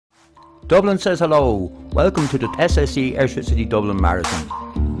Dublin says hello. Welcome to the SSE Airtricity Dublin Marathon.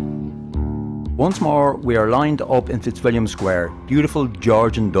 Once more, we are lined up in Fitzwilliam Square, beautiful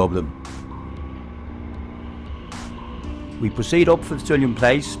Georgian Dublin. We proceed up Fitzwilliam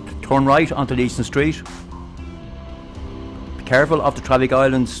Place, turn right onto Leeson Street. Be careful of the traffic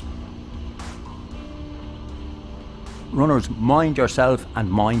islands. Runners, mind yourself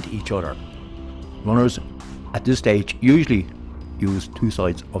and mind each other. Runners at this stage usually use two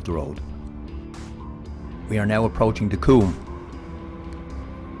sides of the road. We are now approaching the Coombe.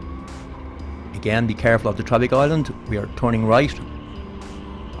 Again, be careful of the traffic island. We are turning right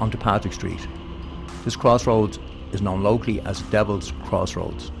onto Patrick Street. This crossroads is known locally as Devil's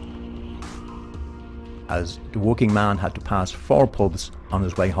Crossroads, as the working man had to pass 4 pubs on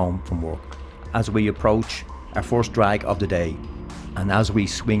his way home from work. As we approach our first drag of the day, and as we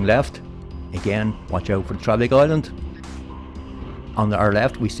swing left, again watch out for the traffic island. On our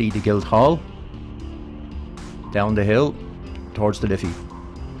left we see the Guildhall, down the hill towards the Liffey,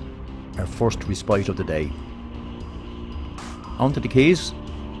 our first respite of the day. Onto the Quays,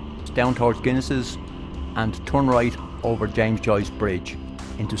 down towards Guinness's, and turn right over James Joyce Bridge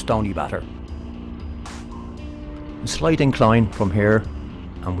into Stony Batter. A slight incline from here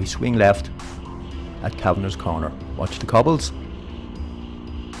and we swing left at Kavanagh's Corner. Watch the cobbles.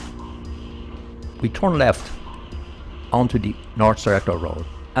 We turn left onto the North Circular Road.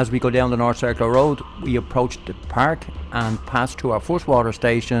 As we go down the North Circular Road, we approach the park and pass through our first water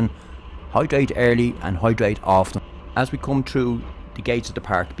station. Hydrate early and hydrate often. As we come through the gates of the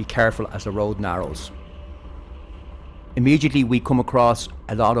park, be careful as the road narrows. Immediately we come across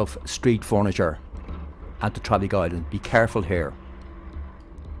a lot of street furniture at the traffic island. Be careful here.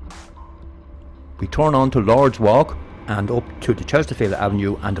 We turn on to Lord's Walk and up to the Chesterfield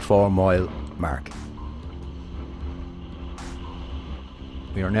Avenue and the 4 mile mark.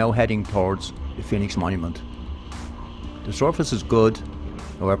 We are now heading towards the Phoenix Monument. The surface is good,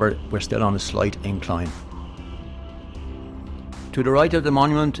 however we're still on a slight incline. To the right of the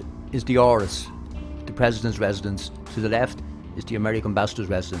monument is the Oris, the President's residence. To the left is the American Ambassador's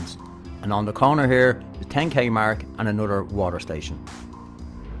residence, and on the corner here the 10k mark and another water station.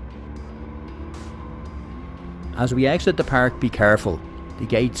 As we exit the park, be careful. The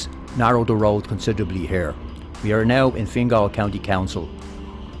gates narrow the road considerably here. We are now in Fingal County Council.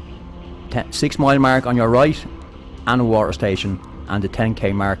 6 mile mark on your right and a water station, and the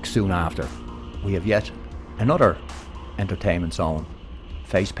 10k mark soon after. We have yet another entertainment zone.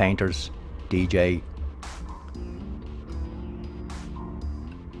 Face painters, DJ.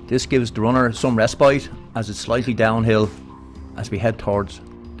 This gives the runner some respite as it's slightly downhill as we head towards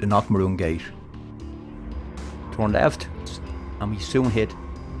the Knockmaroon Gate. Turn left and we soon hit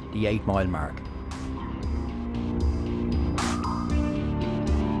the 8 mile mark.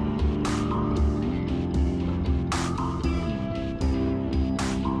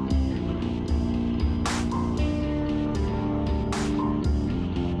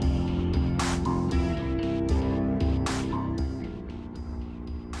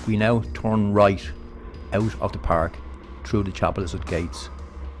 We now turn right out of the park through the Chapelizod gates.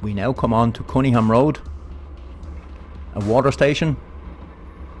 We now come on to Cunningham Road, a water station,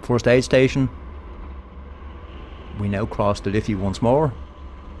 first aid station. We now cross the Liffey once more.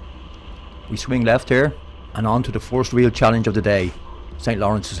 We swing left here and on to the first real challenge of the day, St.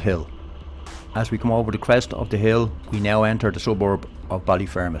 Lawrence's Hill. As we come over the crest of the hill, we now enter the suburb of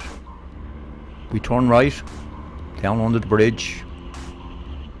Ballyfermot. We turn right, down under the bridge,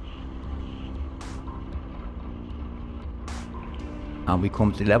 and we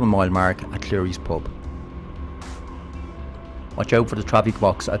come to the 11 mile mark at Cleary's Pub. Watch out for the traffic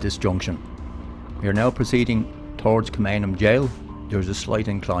box at this junction. We are now proceeding towards Kilmainham Jail. There is a slight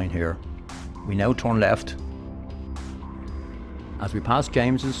incline here. We now turn left. As we pass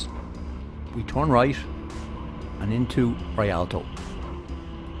James's, we turn right and into Rialto.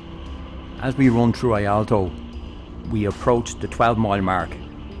 As we run through Rialto, we approach the 12 mile mark.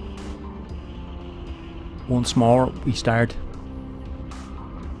 Once more, we start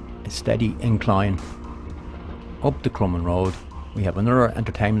a steady incline up the Crumlin Road. We have another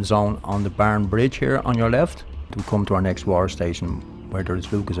entertainment zone on the Barn Bridge here on your left to come to our next water station where there is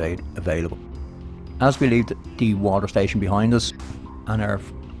Lucasade available. As we leave the water station behind us and our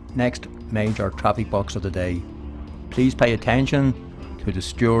next major traffic box of the day, please pay attention to the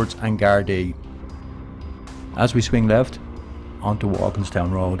stewards and Gardaí. As we swing left onto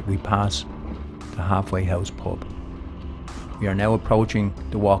Walkinstown Road, we pass the Halfway House Pub. We are now approaching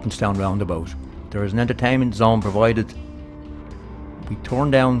the Walkinstown roundabout. There is an entertainment zone provided. We turn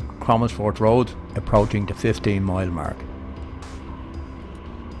down Cromwellsfort Road, approaching the 15 mile mark.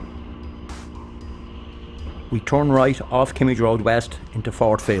 We turn right off Kimmage Road West into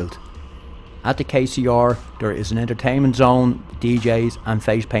Fort Field. At the KCR there is an entertainment zone, DJs and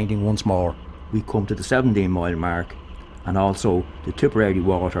face painting once more. We come to the 17-mile mark and also the Tipperary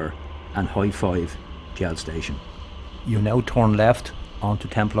Water and High Five gel station. You now turn left onto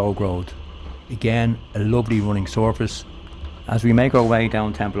Temple Oak Road. Again, a lovely running surface. As we make our way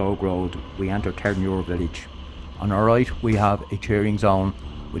down Temple Oak Road, we enter Terranure Village. On our right we have a cheering zone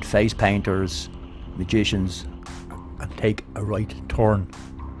with face painters, magicians, and take a right turn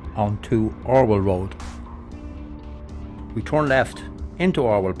onto Orwell Road. We turn left into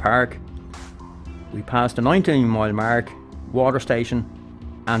Orwell Park. We pass the 19-mile mark, water station,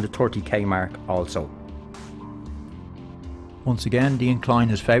 and the 30k mark also. Once again, the incline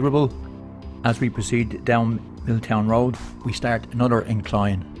is favourable. As we proceed down Milltown Road, we start another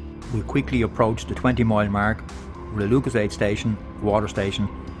incline. We'll quickly approach the 20-mile mark with a Lucas Aid station, water station,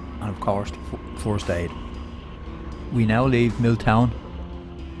 and of course first aid. We now leave Milltown,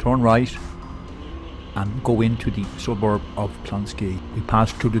 turn right and go into the suburb of Clonskea. We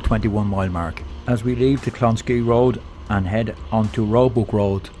pass through the 21-mile mark. As we leave the Clonskea Road and head onto Roebuck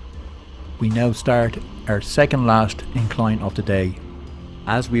Road, we now start our second last incline of the day.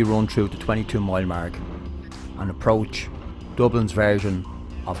 As we run through the 22-mile mark and approach Dublin's version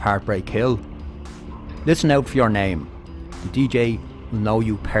of Heartbreak Hill, listen out for your name. The DJ will know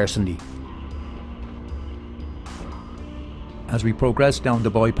you personally. As we progress down the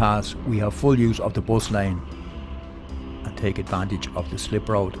bypass, we have full use of the bus lane and take advantage of the slip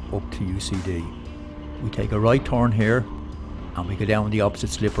road up to UCD. We take a right turn here and we go down the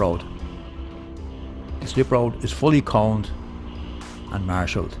opposite slip road. The slip road is fully coned and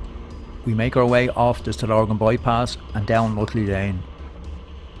marshalled. We make our way off the Stillorgan bypass and down Nutley Lane.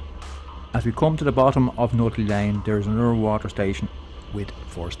 As we come to the bottom of Nutley Lane, there is another water station with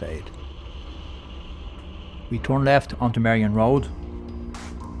first aid. We turn left onto Marion Road.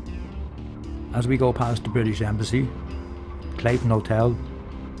 As we go past the British Embassy, Clayton Hotel,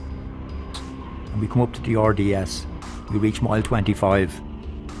 and we come up to the RDS, we reach mile 25.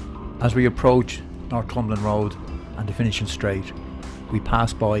 As we approach Northumberland Road and the finishing straight, we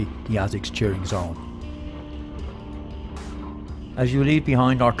pass by the ASICS cheering zone. As you leave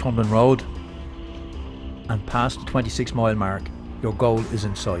behind Northumberland Road and past the 26-mile mark, your goal is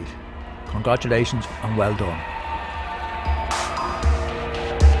in sight. Congratulations and well done.